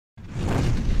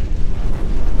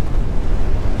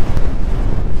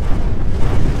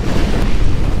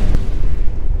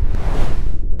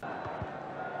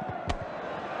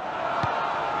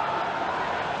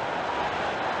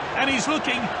he's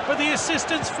looking, but the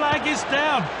assistant's flag is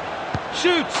down.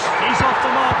 Shoots! He's off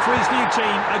the mark for his new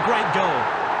team. A great goal.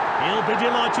 He'll be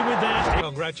delighted with that.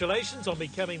 Congratulations on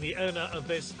becoming the owner of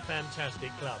this fantastic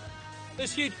club.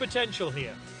 There's huge potential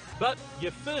here, but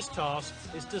your first task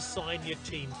is to sign your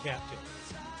team captain.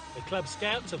 The club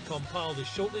scouts have compiled a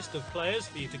shortlist of players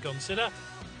for you to consider.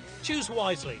 Choose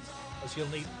wisely, as you'll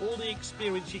need all the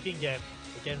experience you can get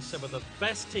against some of the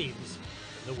best teams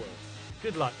in the world.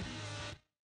 Good luck.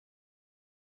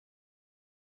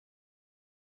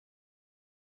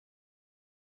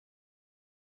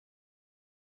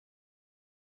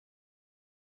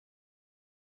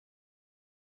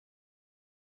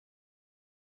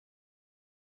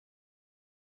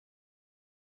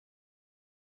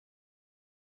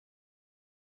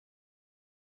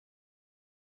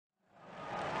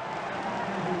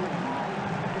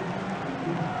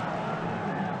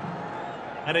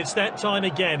 And it's that time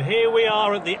again. Here we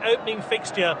are at the opening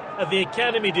fixture of the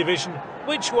Academy Division.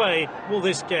 Which way will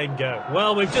this game go?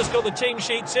 Well, we've just got the team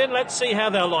sheets in. Let's see how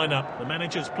they'll line up. The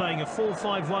manager's playing a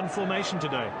 4-5-1 formation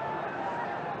today.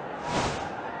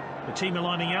 The team are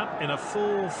lining up in a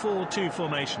 4-4-2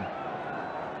 formation.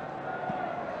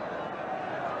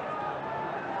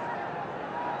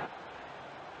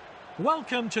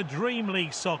 Welcome to Dream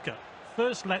League Soccer.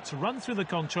 First, let's run through the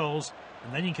controls,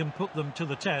 and then you can put them to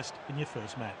the test in your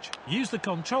first match. Use the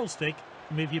control stick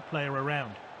to move your player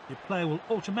around. Your player will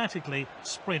automatically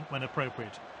sprint when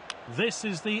appropriate. This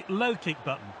is the low kick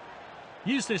button.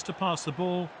 Use this to pass the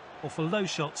ball or for low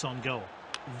shots on goal.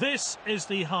 This is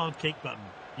the hard kick button.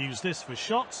 Use this for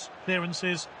shots,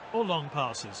 clearances or long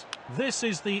passes. This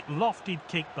is the lofted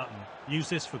kick button. Use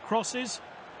this for crosses,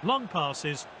 long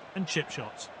passes and chip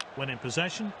shots. When in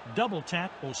possession, double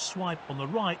tap or swipe on the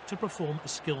right to perform a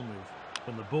skill move.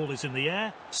 When the ball is in the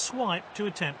air, swipe to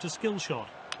attempt a skill shot.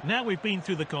 Now we've been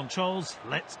through the controls,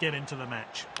 let's get into the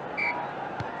match.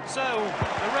 So,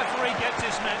 the referee gets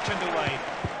this match underway.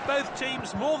 Both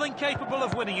teams more than capable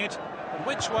of winning it. But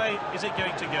which way is it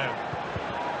going to go?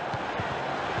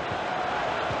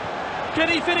 Can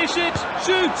he finish it?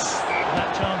 Shoots!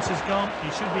 That chance is gone.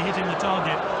 He should be hitting the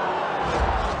target.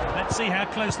 Let's see how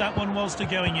close that one was to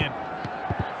going in.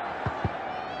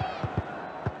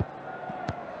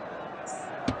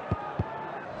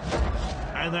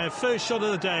 And their first shot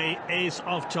of the day is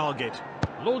off target.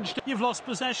 Launched. You've lost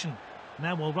possession.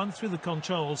 Now we'll run through the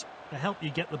controls to help you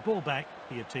get the ball back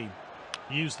for your team.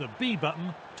 Use the B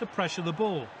button to pressure the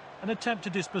ball and attempt to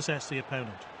dispossess the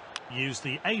opponent. Use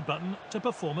the A button to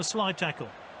perform a slide tackle.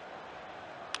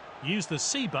 Use the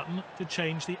C button to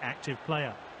change the active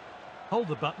player. Hold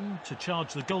the button to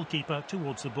charge the goalkeeper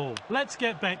towards the ball. Let's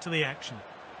get back to the action.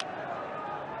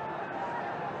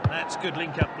 That's good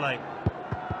link-up play.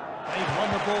 They've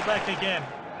won the ball back again.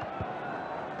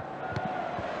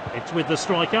 It's with the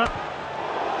striker.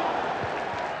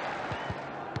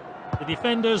 The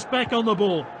defender's back on the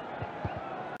ball.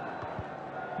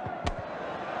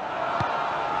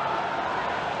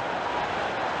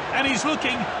 And he's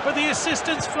looking, but the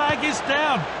assistant's flag is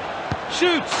down.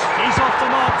 Shoots! He's off the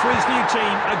mark for his new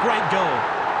team. A great goal.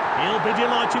 He'll be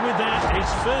delighted with that.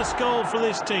 His first goal for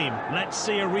this team. Let's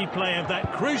see a replay of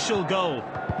that crucial goal.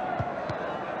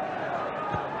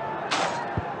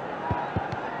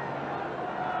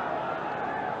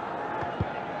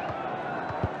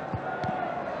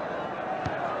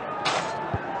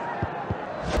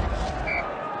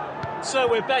 So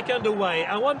we're back underway.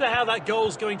 I wonder how that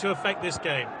goal's going to affect this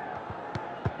game.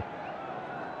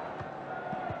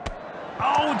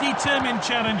 Oh, determined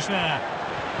challenge there.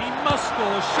 He must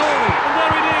score, surely. And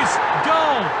there it is,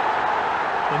 goal.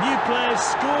 The new player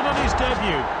scored on his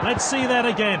debut. Let's see that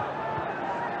again.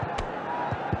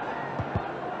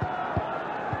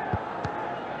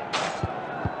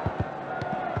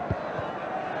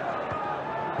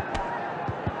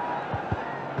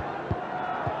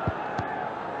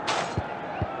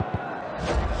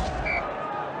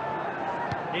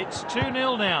 It's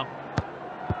 2-0 now.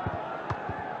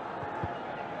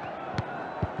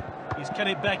 He's cut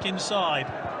it back inside.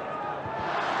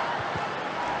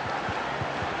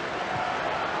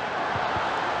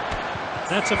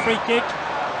 That's a free kick.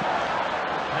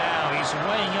 Now he's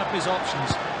weighing up his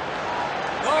options.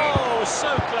 Oh,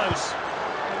 so close.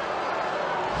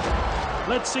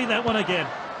 Let's see that one again.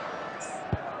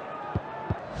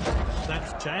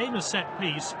 That's to aim a set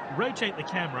piece, rotate the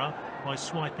camera by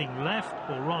swiping left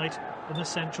or right in the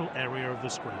central area of the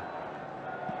screen.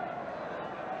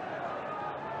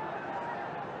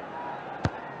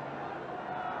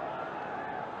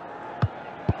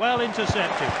 Well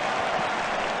intercepted.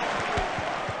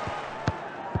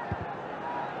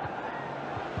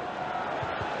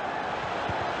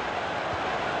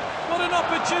 an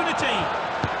opportunity!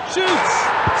 Shoots!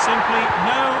 Simply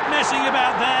no messing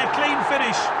about there, clean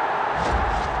finish.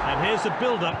 And here's the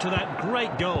build-up to that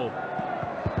great goal.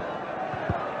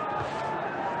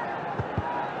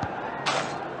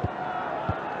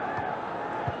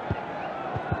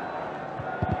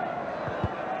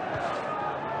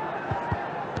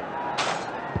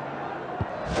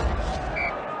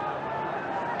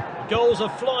 Goals are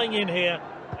flying in here,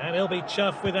 and he'll be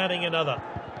chuffed with adding another.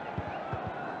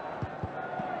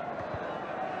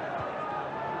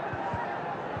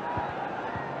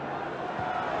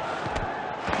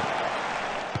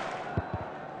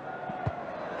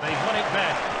 They've won it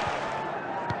back.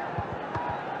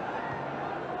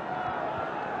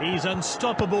 He's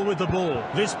unstoppable with the ball.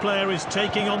 This player is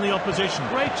taking on the opposition.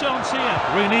 Great chance here.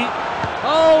 Rooney.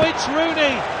 Oh, it's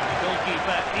Rooney! The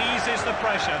goalkeeper eases the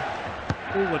pressure.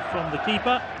 Forward from the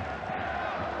keeper.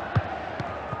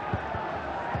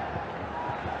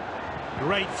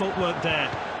 Great footwork there.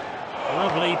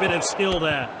 Lovely bit of skill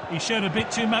there. He showed a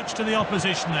bit too much to the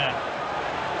opposition there.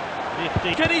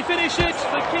 50. Can he finish it?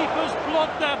 The keeper's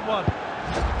blocked that one.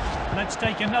 Let's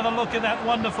take another look at that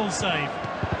wonderful save.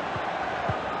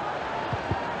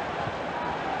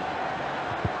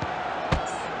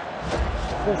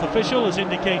 Fourth official has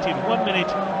indicated 1 minute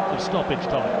of stoppage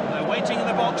time. They're waiting in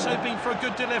the box, hoping for a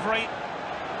good delivery.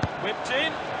 Whipped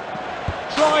in.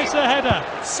 Tries the header.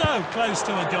 So close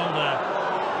to a goal there.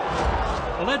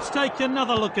 Well, let's take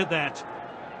another look at that.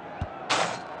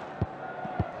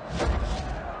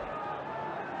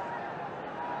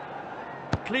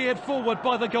 Cleared forward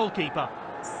by the goalkeeper.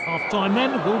 Half-time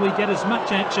then, will we get as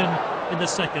much action in the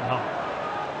second half?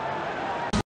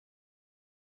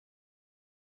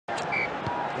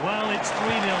 Well, it's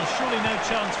 3-0, surely no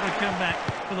chance for a comeback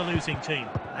for the losing team.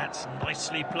 That's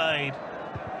nicely played.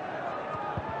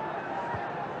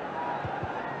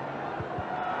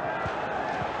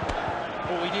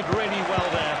 Oh, he did really well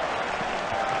there.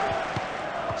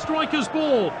 Striker's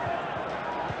ball.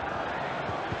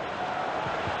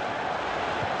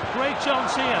 Great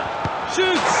chance here.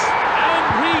 Shoots! And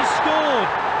he scored!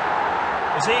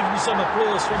 There's even some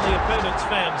applause from the opponent's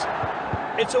fans.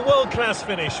 It's a world-class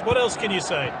finish. What else can you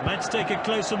say? Let's take a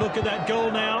closer look at that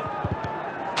goal now.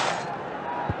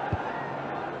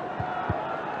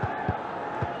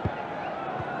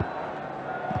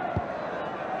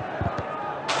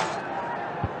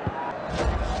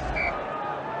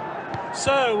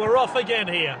 So, we're off again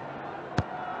here.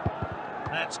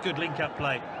 That's good link-up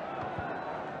play.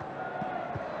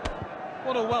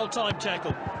 What a well-timed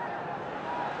tackle.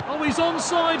 Oh, he's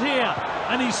onside here.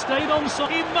 And he stayed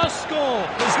onside. He must score.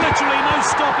 There's literally no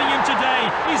stopping him today.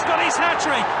 He's got his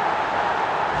hat-trick.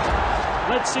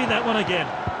 Let's see that one again.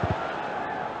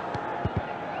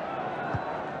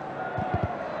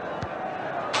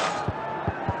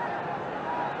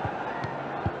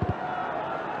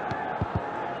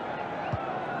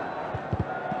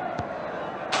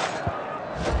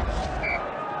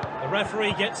 The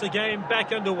referee gets the game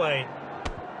back underway.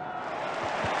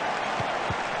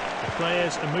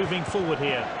 Players are moving forward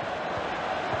here.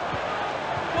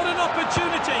 What an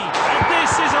opportunity! And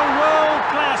this is a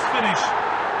world-class finish.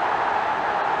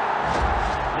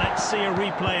 Let's see a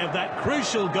replay of that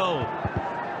crucial goal.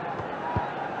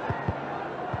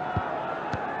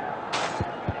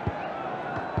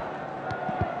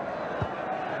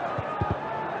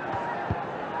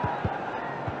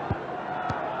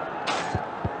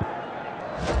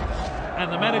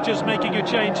 And the manager's making a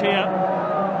change here.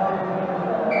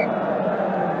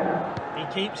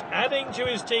 Keeps adding to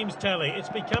his team's tally. It's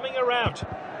becoming a rout.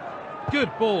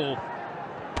 Good ball.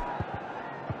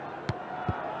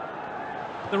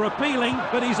 They're appealing,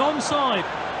 but he's onside.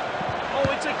 Oh,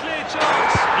 it's a clear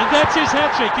chance. And that's his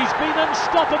hat-trick. He's been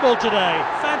unstoppable today.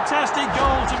 Fantastic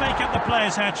goal to make up the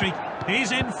player's hat-trick.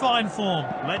 He's in fine form.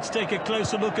 Let's take a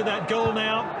closer look at that goal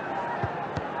now.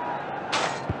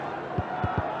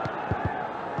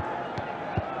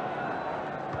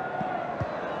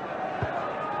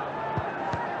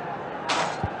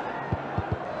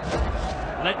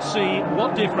 Let's see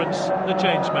what difference the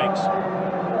change makes.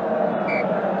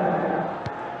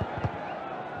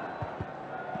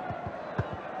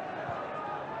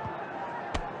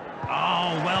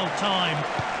 Oh, well timed.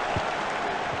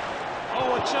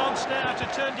 Oh, a chance now to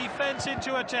turn defence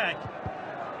into attack.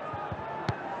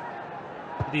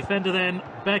 The defender then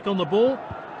back on the ball.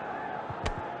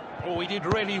 Oh, he did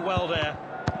really well there.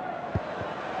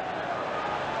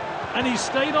 And he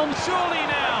stayed on. Surely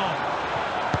now.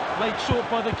 Played short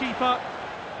by the keeper.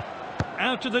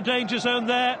 Out of the danger zone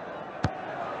there.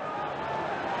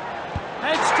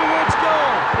 Heads towards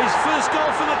goal. His first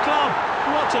goal for the club.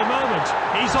 What a moment.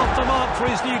 He's off the mark for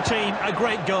his new team. A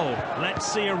great goal. Let's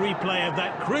see a replay of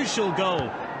that crucial goal.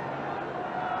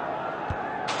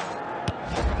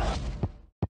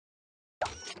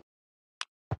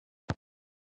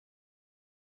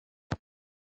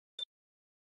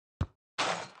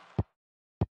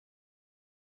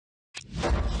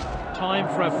 Time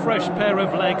for a fresh pair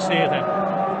of legs here then.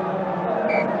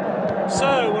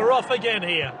 So we're off again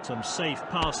here. Some safe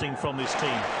passing from this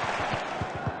team.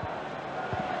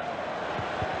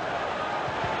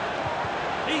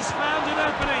 He's found an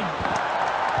opening.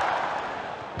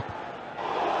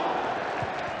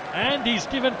 And he's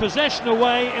given possession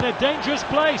away in a dangerous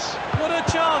place. What a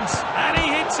chance! And he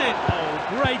hits it.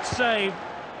 Oh, great save.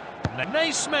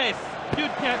 Naismith.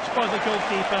 Good catch by the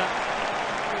goalkeeper.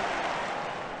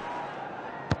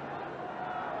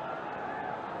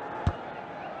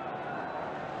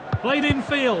 Played in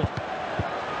field.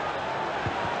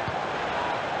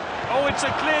 Oh, it's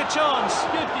a clear chance.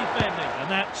 Good defending. And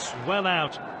that's well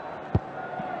out.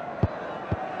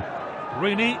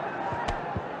 Rooney.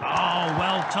 Oh,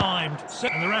 well timed.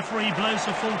 And the referee blows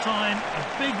for full time.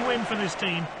 A big win for this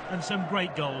team and some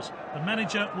great goals. The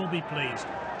manager will be pleased.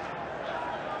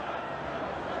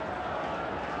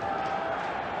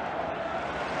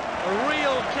 A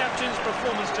real captain's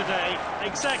performance today.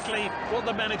 Exactly what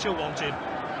the manager wanted.